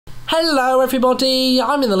Hello everybody,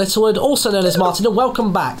 I'm in the Littlewood, also known as Martin, and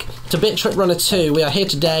welcome back to Bit Trip Runner 2. We are here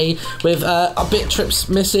today with a Bit Trip's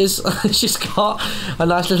missus. She's got a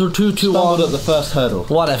nice little 2-2-1. Stumbled at the first hurdle.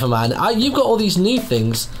 Whatever, man. You've got all these new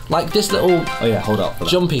things, like this little hold up for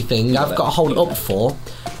jumpy thing I've got to hold up for.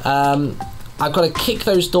 I've got to kick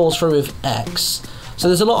those doors through with X. So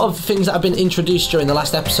there's a lot of things that have been introduced during the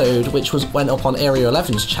last episode, which went up on Area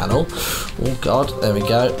 11's channel. Oh god, there we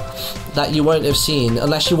go. That you won't have seen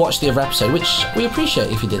unless you watched the other episode, which we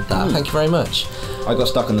appreciate if you did that. Thank you very much. I got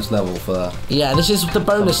stuck on this level for... Yeah, this is the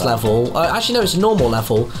bonus level. Actually, no, it's a normal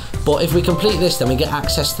level, but if we complete this, then we get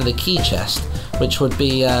access to the key chest, which would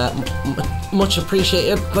be much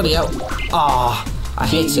appreciated. Bloody hell. Ah. I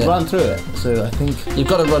hate it. You run through it, so I think... You've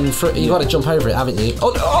got to run through... You've got to jump over it, haven't you?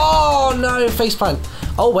 Oh no, faceplant.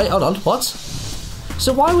 Oh, wait, hold on. What?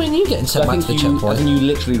 So why weren't you getting sent back to the checkpoint? I think you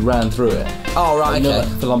literally ran through it. Oh, right, okay. You know, like,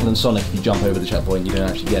 for example, in Sonic, if you jump over the checkpoint, you don't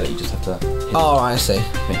actually get it. You just have to hit it. Oh, right, I see.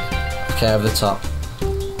 Okay, over the top.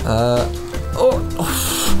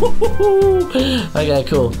 Okay,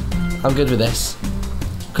 cool. I'm good with this.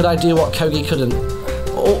 Could I do what Kogie couldn't?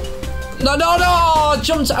 Oh. No! I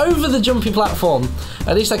jumped over the jumpy platform.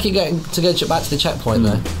 At least I keep getting to go back to the checkpoint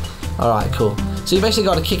though. Alright, cool. So you basically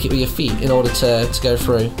got to kick it with your feet in order to go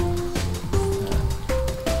through.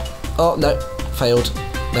 Oh, no. Failed.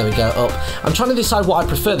 There we go, up. I'm trying to decide what I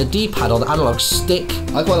prefer, the D-pad or the analog stick.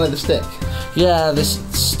 I quite like the stick. Yeah, this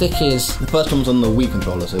stick is... The first one was on the Wii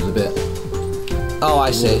controller, so it was a bit... Oh,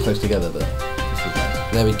 I see. Close together, but... This is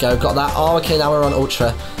nice. There we go, got that. Oh, okay, now we're on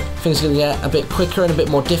Ultra. Things are going to get a bit quicker and a bit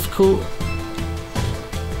more difficult.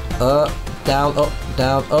 Down, up.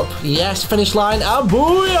 Yes, finish line. Oh,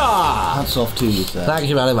 booyah! Hats off to you, sir. Thank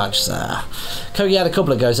you very much, sir. Kogie had a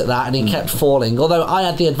couple of goes at that and he kept falling, although I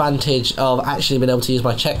had the advantage of actually being able to use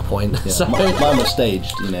my checkpoint. Yeah. So Mine was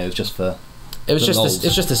staged, you know, just for... It was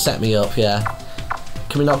just to set me up, yeah.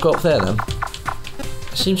 Can we not go up there then?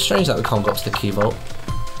 It seems strange that we can't go up to the key vault.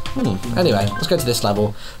 Anyway, let's go to this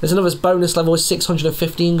level. There's another bonus level with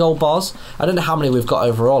 615 gold bars. I don't know how many we've got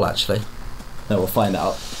overall, actually. No, we'll find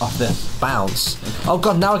out after this. Bounce. Oh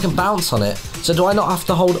god, now I can bounce on it. So do I not have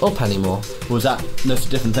to hold up anymore? What was that? No, it's a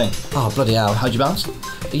different thing. Oh, bloody hell. How'd you bounce?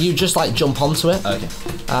 You just, like, jump onto it. Okay.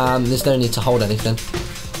 There's no need to hold anything.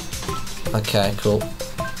 Okay, cool.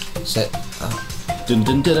 Sit. Dun,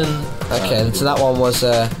 dun, dun, dun. Okay, so that one was...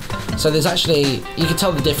 so there's actually... You can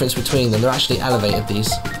tell the difference between them. They're actually elevated, these.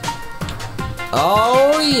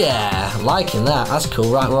 Oh, yeah. Liking that. That's cool.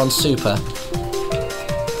 Right, we're on super.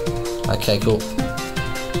 Okay, cool.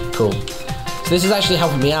 Cool. So this is actually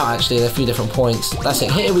helping me out, actually, in a few different points. That's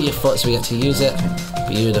it. Hit it with your foot so we get to use it.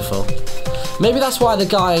 Beautiful. Maybe that's why the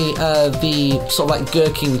guy, the sort of like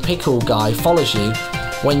gherkin pickle guy, follows you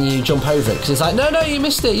when you jump over it. Because he's like, no, you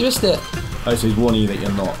missed it, Oh, so he's warning you that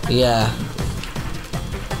you're not. Yeah.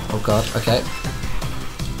 Oh, God. Okay.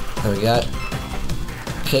 There we go.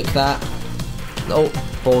 Kick that. Oh,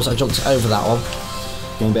 balls. I jumped over that one.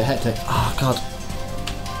 Getting a bit hectic. Oh, God.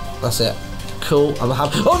 That's it. Cool. I'm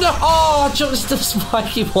happy. Oh, no! Oh, I jumped into the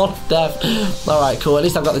spiky wall of death. Alright, cool. At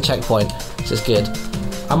least I've got the checkpoint. This is good.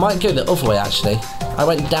 I might go the other way, actually. I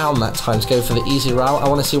went down that time to go for the easy route. I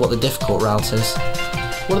want to see what the difficult route is.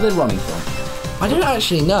 What are they running from? I don't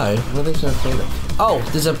actually know. What are they going through? Oh,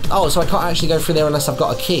 there's a... Oh, so I can't actually go through there unless I've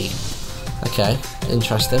got a key. Okay.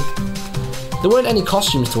 Interesting. There weren't any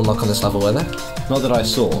costumes to unlock on this level, were there? Not that I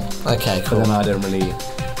saw. Okay, cool. But then I don't really...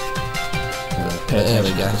 pay There we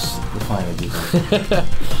attention go. to the finer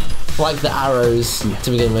details. Like the arrows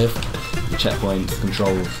to begin with. The checkpoints, the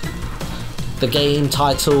controls. The game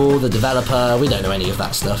title, the developer, we don't know any of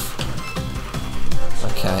that stuff.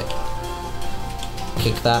 Okay.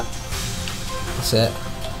 Kick that. That's it.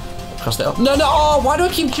 Cross it up. No, oh, why do I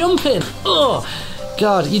keep jumping? Oh,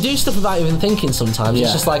 God, you do stuff without even thinking sometimes. Yeah.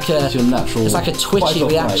 It's just like a... It's your natural... It's like a twitchy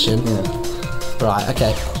reaction. Yeah. Right,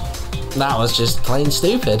 okay. That was just plain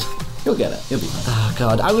stupid. You'll get it. You'll be fine. Oh,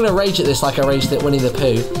 God. I'm going to rage at this like I raged at Winnie the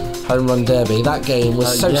Pooh, Home Run Derby. That game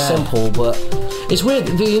was so simple, but... It's weird.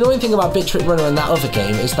 The annoying thing about Bit Trip Runner and that other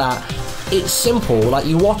game is that it's simple. Like,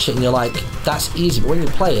 you watch it and you're like, that's easy. But when you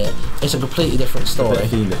play it, it's a completely different story. A bit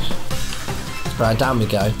fiendish. Right, down we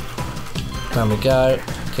go. Down we go.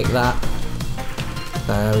 Kick that.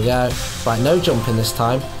 There we go. Right, no jumping this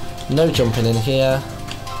time. No jumping in here.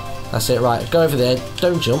 That's it, right. Go over there.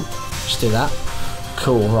 Don't jump. Just do that.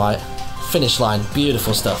 Cool, right. Finish line.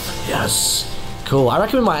 Beautiful stuff. Yes. Cool. I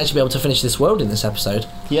reckon we might actually be able to finish this world in this episode.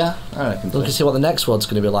 Yeah, I reckon so. We can see what the next world's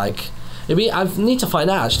going to be like. I need to find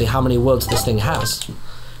out, actually, how many worlds this thing has.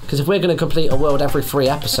 Because if we're going to complete a world every 3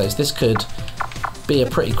 episodes, this could be a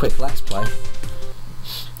pretty quick Let's Play.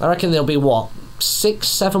 I reckon there'll be, what, 6,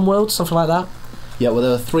 7 worlds, something like that. Yeah, well,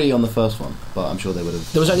 there were 3 on the first one, but I'm sure they would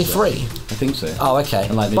have. There was only 3. I think so. Oh, okay.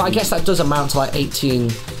 And, like, but I guess that does amount to like 18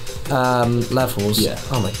 levels. Yeah.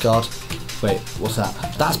 Oh my god. Wait, what's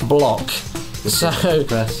that? That's block. So,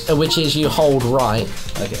 press. Which is you hold right.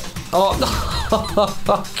 Okay. Oh, oh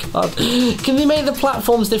god. Can they make the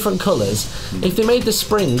platforms different colours? If they made the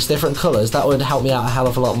springs different colours, that would help me out a hell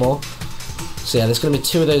of a lot more. So yeah, there's going to be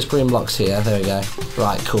 2 of those green blocks here. There we go.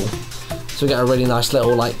 Right, cool. So we get a really nice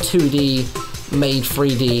little like 2D made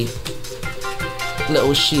 3D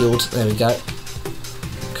little shield. There we go.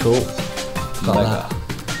 Cool. Got that.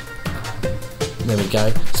 There we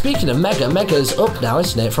go. Speaking of Mega's up now,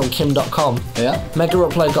 isn't it? From Kim.com. Yeah. Mega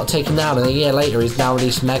Upload got taken down, and a year later he's now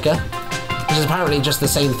released Mega, which is apparently just the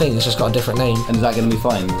same thing. It's just got a different name. And is that going to be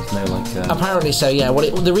fine? There's no like. Apparently so. Yeah. Well,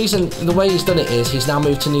 the way he's done it is he's now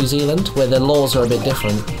moved to New Zealand, where the laws are a bit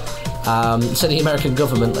different. So the American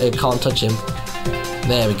government can't touch him.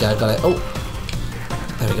 There we go. Got it. Oh.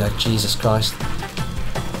 There we go. Jesus Christ.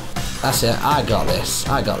 That's it. I got this.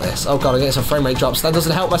 I got this. Oh god, I'm getting some frame rate drops. That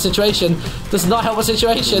doesn't help my situation. Does not help my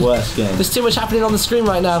situation. Worst game. There's too much happening on the screen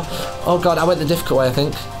right now. Oh god, I went the difficult way, I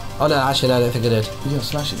think. Oh no, actually no, I don't think I did. You're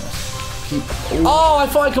smashing this. Oh, I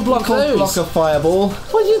thought I could block those. Block a fireball.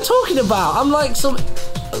 What are you talking about? I'm like some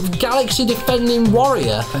galaxy defending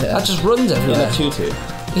warrior that just runs everywhere. Yeah, tutu.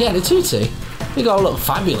 Yeah, the tutu. You gotta look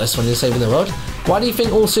fabulous when you're saving the world. Why do you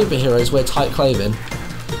think all superheroes wear tight clothing?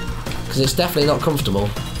 Because it's definitely not comfortable.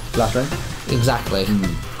 Flattering? Exactly.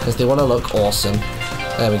 Because they want to look awesome.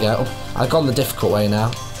 There we go. Oh, I've gone the difficult way now.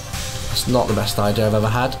 It's not the best idea I've ever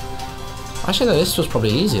had. Actually, no, this was probably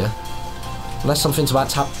easier. Unless something's about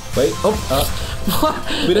to happen. Wait.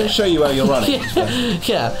 Oh. We didn't show you where you're running.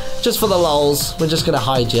 Yeah, just for the lols. We're just going to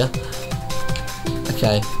hide you.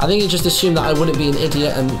 Okay. I think you just assumed that I wouldn't be an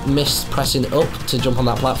idiot and miss pressing up to jump on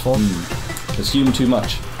that platform. Assume too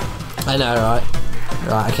much. I know, right?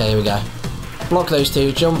 Right, okay, here we go. Block those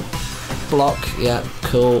 2, jump, block, yeah,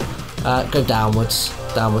 cool. Go downwards.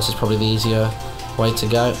 Downwards is probably the easier way to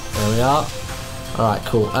go. There we are. Alright,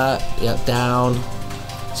 cool. Yeah, down.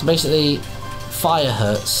 So basically, fire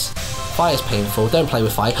hurts. Fire's painful. Don't play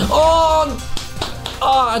with fire. Oh!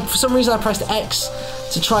 Oh, for some reason I pressed X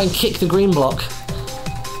to try and kick the green block.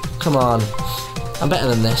 Come on. I'm better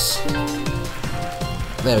than this.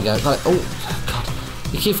 There we go. Right. Oh,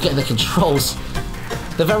 God. You keep forgetting the controls.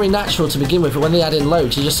 They're very natural to begin with, but when they add in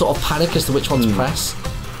loads, you just sort of panic as to which one to press.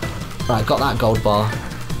 Right, got that gold bar.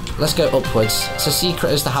 Let's go upwards. It's a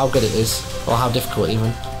secret as to how good it is, or how difficult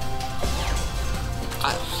even.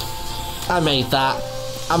 I made that.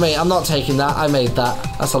 I'm not taking that. I made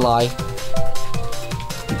that. That's a lie.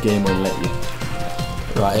 The game won't let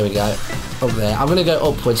you. Right, here we go. Up there. I'm going to go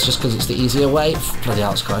upwards just because it's the easier way. Bloody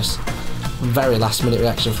hell, Christ. Very last minute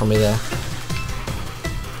reaction from me there.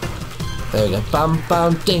 There we go. Bam,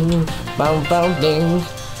 bam, ding. Bam, bam, ding.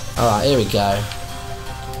 Alright, here we go.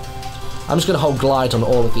 I'm just going to hold glide on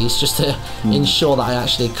all of these just to ensure that I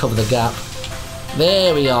actually cover the gap.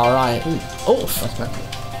 There we are, right. Oh,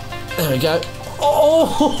 there we go.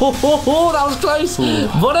 Oh, that was close.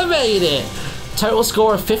 But I made it. Total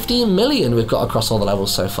score of 15 million we've got across all the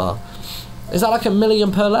levels so far. Is that like 1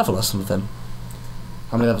 million per level or something?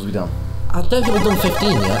 How many levels have we done? I don't think we've done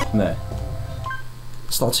 15 yet. No.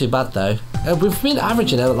 It's not too bad though. We've been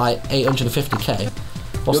averaging at like 850k.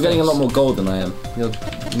 You're getting a lot more gold than I am. You're,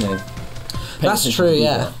 you know. That's true,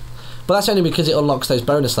 yeah. But that's only because it unlocks those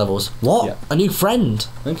bonus levels. What? Yeah. A new friend?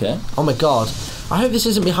 Okay. Oh my god. I hope this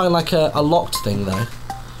isn't behind like a locked thing though,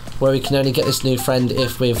 where we can only get this new friend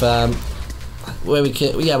if we've where we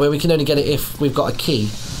can only get it if we've got a key,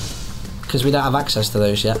 because we don't have access to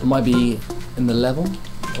those yet. It might be in the level,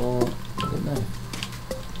 or I don't know.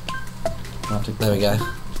 There we go.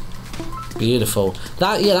 Beautiful.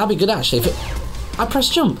 That'd be good actually. I press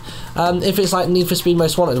jump. If it's like Need for Speed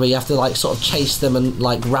Most Wanted, where you have to like sort of chase them and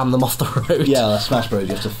like ram them off the road. Yeah, like Smash Bros.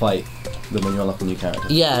 You have to fight them when you unlock a new character.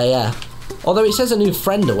 Yeah. Although it says a new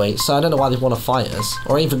friend awaits, so I don't know why they want to fight us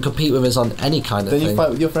or even compete with us on any kind of thing. Don't you fight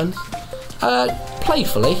with your friends?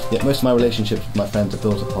 Playfully. Yeah, most of my relationships with my friends are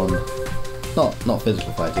built upon not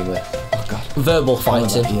physical fighting, but oh god, verbal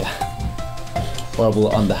fighting. Yeah.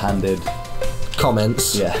 Horrible, underhanded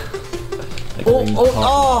comments. Yeah.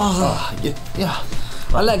 Yeah.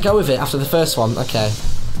 I let go of it after the first one. Okay.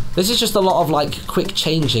 This is just a lot of like quick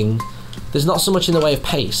changing. There's not so much in the way of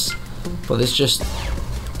pace, but there's just.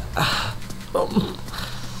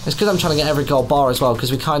 It's because I'm trying to get every gold bar as well,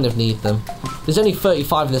 because we kind of need them. There's only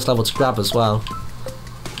 35 in this level to grab as well.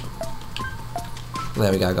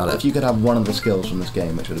 There we go, got it. If you could have one of the skills from this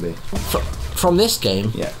game, which would it be? From this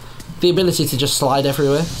game? Yeah. The ability to just slide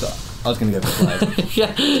everywhere. I was going to go for slide.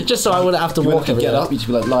 Yeah, just so I wouldn't have to walk You everywhere. get up, you'd just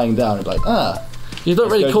be like lying down and be like, ah. You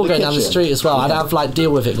look really go cool to the going down the kitchen. street as well. Yeah. I'd have like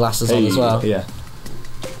deal with it glasses on as well. Yeah.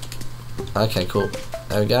 Okay, cool.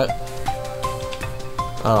 There we go.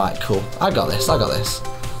 Alright, cool. I got this, I got this.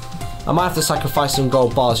 I might have to sacrifice some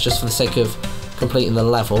gold bars just for the sake of completing the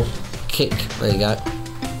level. Kick, there you go.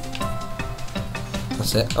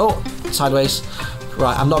 That's it. Oh, sideways.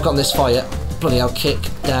 Right, I've not gotten this far yet. Bloody hell, kick,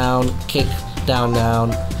 down,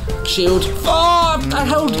 down. Shield. Oh, I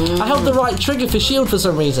held the right trigger for shield for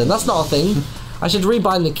some reason. That's not a thing. I should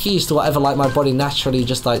rebind the keys to whatever like my body naturally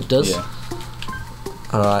just like does. Yeah.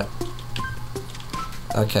 Alright.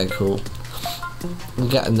 Okay, cool. I'm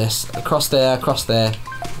getting this. Across there,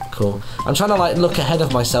 Cool. I'm trying to like look ahead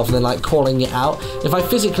of myself and then like calling it out. If I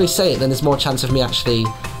physically say it, then there's more chance of me actually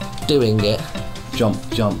doing it. Jump,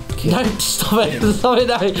 kick. No, stop it, stop it,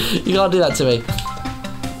 no. You can't do that to me.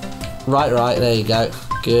 Right, there you go.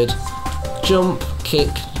 Good. Jump, kick,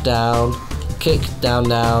 down,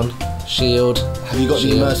 shield. Have you got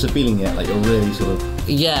shield. the immersive feeling yet? Like you're really sort of...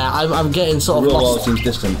 Yeah, I'm getting sort of real world lost. seems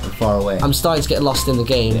distant and far away. I'm starting to get lost in the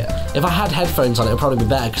game. Yeah. If I had headphones on, it would probably be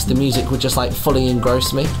better because the music would just like fully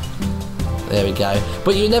engross me. There we go.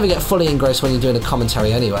 But you never get fully engrossed when you're doing a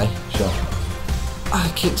commentary anyway. Sure.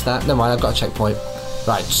 I kicked that. Never mind, I've got a checkpoint.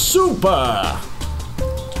 Right, super!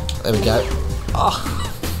 There we go.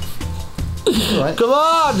 Oh. Alright. Come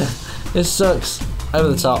on! This sucks. Over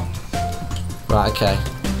the top. Right, okay.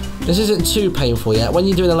 This isn't too painful yet. When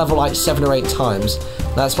you're doing a level like 7 or 8 times,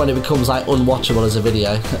 that's when it becomes like unwatchable as a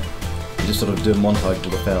video. You just sort of do a montage of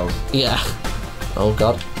all the fails. Yeah. Oh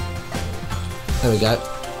god. There we go.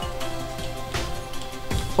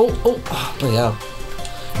 Oh, bloody hell.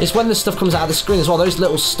 It's when the stuff comes out of the screen as well. Those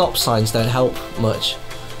little stop signs don't help much.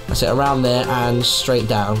 That's it, around there and straight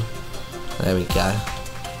down. There we go.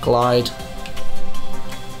 Glide.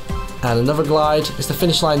 And another glide. It's the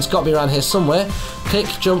finish line's got to be around here somewhere. Kick,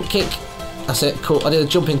 jump, kick. That's it, cool. I did a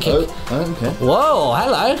jumping kick. Oh, okay. Whoa,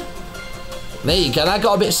 hello. There you go. That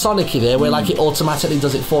got a bit Sonic-y there, where like it automatically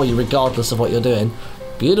does it for you regardless of what you're doing.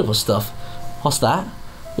 Beautiful stuff. What's that?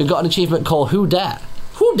 We've got an achievement called Who Dat?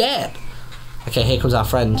 Who Dat? Okay, here comes our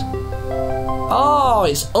friend. Oh,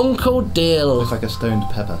 it's Uncle Dill. Looks like a stoned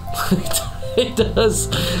pepper. It does.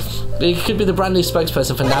 He could be the brand new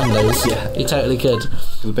spokesperson for Nando's. Yeah. He totally could.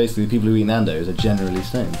 Because basically the people who eat Nando's are generally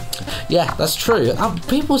stoned. Yeah, that's true.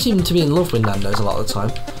 People seem to be in love with Nando's a lot of the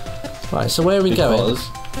time. Right, so where are we going?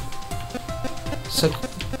 So,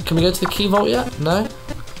 can we go to the key vault yet? No?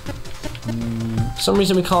 For some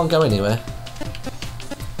reason we can't go anywhere.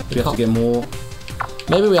 We have to get more...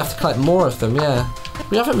 Maybe we have to collect more of them, yeah.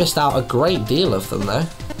 We haven't missed out a great deal of them, though.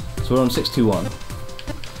 So we're on 621.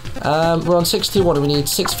 We're on 621 and we need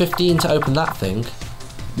 615 to open that thing.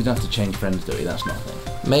 We don't have to change friends, do we? That's not a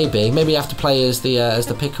thing. Maybe you have to play as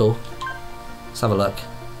the pickle. Let's have a look.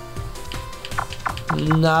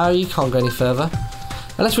 No, you can't go any further.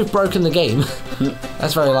 Unless we've broken the game.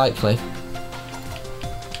 That's very likely.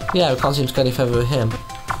 Yeah, we can't seem to go any further with him.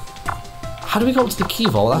 How do we go up to the key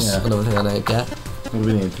vault? That's another thing I don't get. What do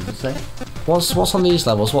we need? Does it say? What's on these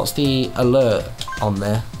levels? What's the alert on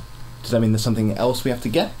there? Does that mean there's something else we have to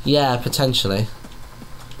get? Yeah, potentially.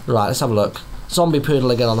 Right, let's have a look. Zombie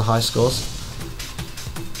Poodle again on the high scores.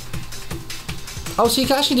 Oh, so you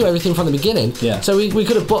can actually do everything from the beginning. Yeah. So we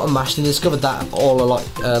could have button mashed and discovered that all a lot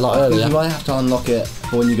earlier. You might have to unlock it,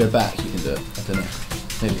 or when you go back, you can do it. I don't know.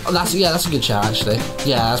 Maybe. Oh, that's a good shout actually.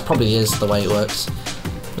 Yeah, that probably is the way it works.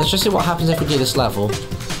 Let's just see what happens if we do this level.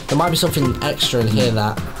 There might be something extra in here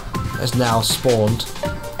that has now spawned.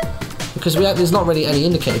 Because there's not really any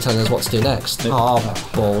indicator telling us what to do next. Nope.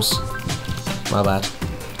 Oh, balls. My bad.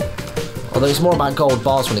 Although it's more about gold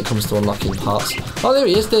bars when it comes to unlocking parts. Oh, there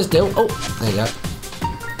he is. There's Dill. Oh, there you go.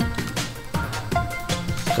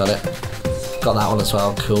 Got it. Got that one as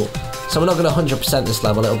well. Cool. So we're not going to 100% this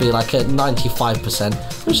level. It'll be like a 95%,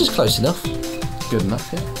 which is close enough. Good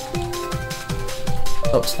enough, yeah.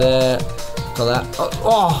 Up to there. Got that.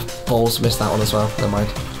 Oh, balls. Missed that one as well. Never mind.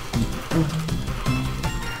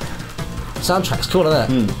 Soundtrack's cool, isn't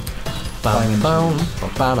it?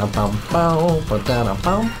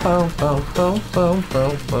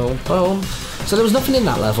 So there was nothing in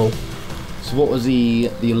that level. So what was the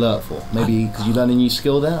alert for? Maybe because you learned a new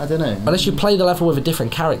skill there? I don't know. Unless you play the level with a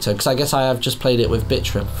different character, because I guess I have just played it with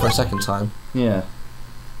Bitrim for a second time. Yeah.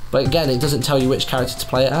 But again, it doesn't tell you which character to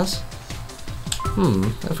play it as.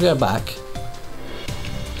 If we go back,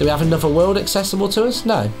 do we have another world accessible to us?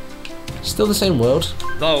 No. Still the same world.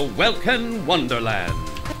 The Welkin Wonderland.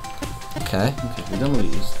 Okay. Okay, we've done all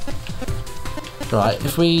these. Right,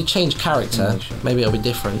 if we change character, maybe it'll be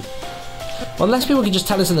different. unless people can just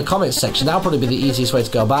tell us in the comments section, that'll probably be the easiest way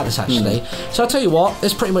to go about this, actually. So I'll tell you what,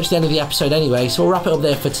 it's pretty much the end of the episode anyway, so we'll wrap it up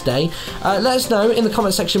there for today. Let us know in the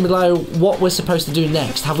comment section below what we're supposed to do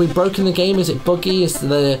next. Have we broken the game? Is it buggy? Is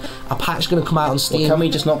a patch going to come out on Steam? Well, can we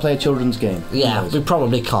just not play a children's game? Yeah, we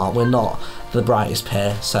probably can't. We're not the brightest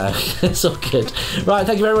pair, so it's all good. Right,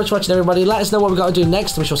 thank you very much for watching, everybody. Let us know what we've got to do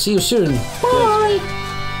next, and we shall see you soon. Bye!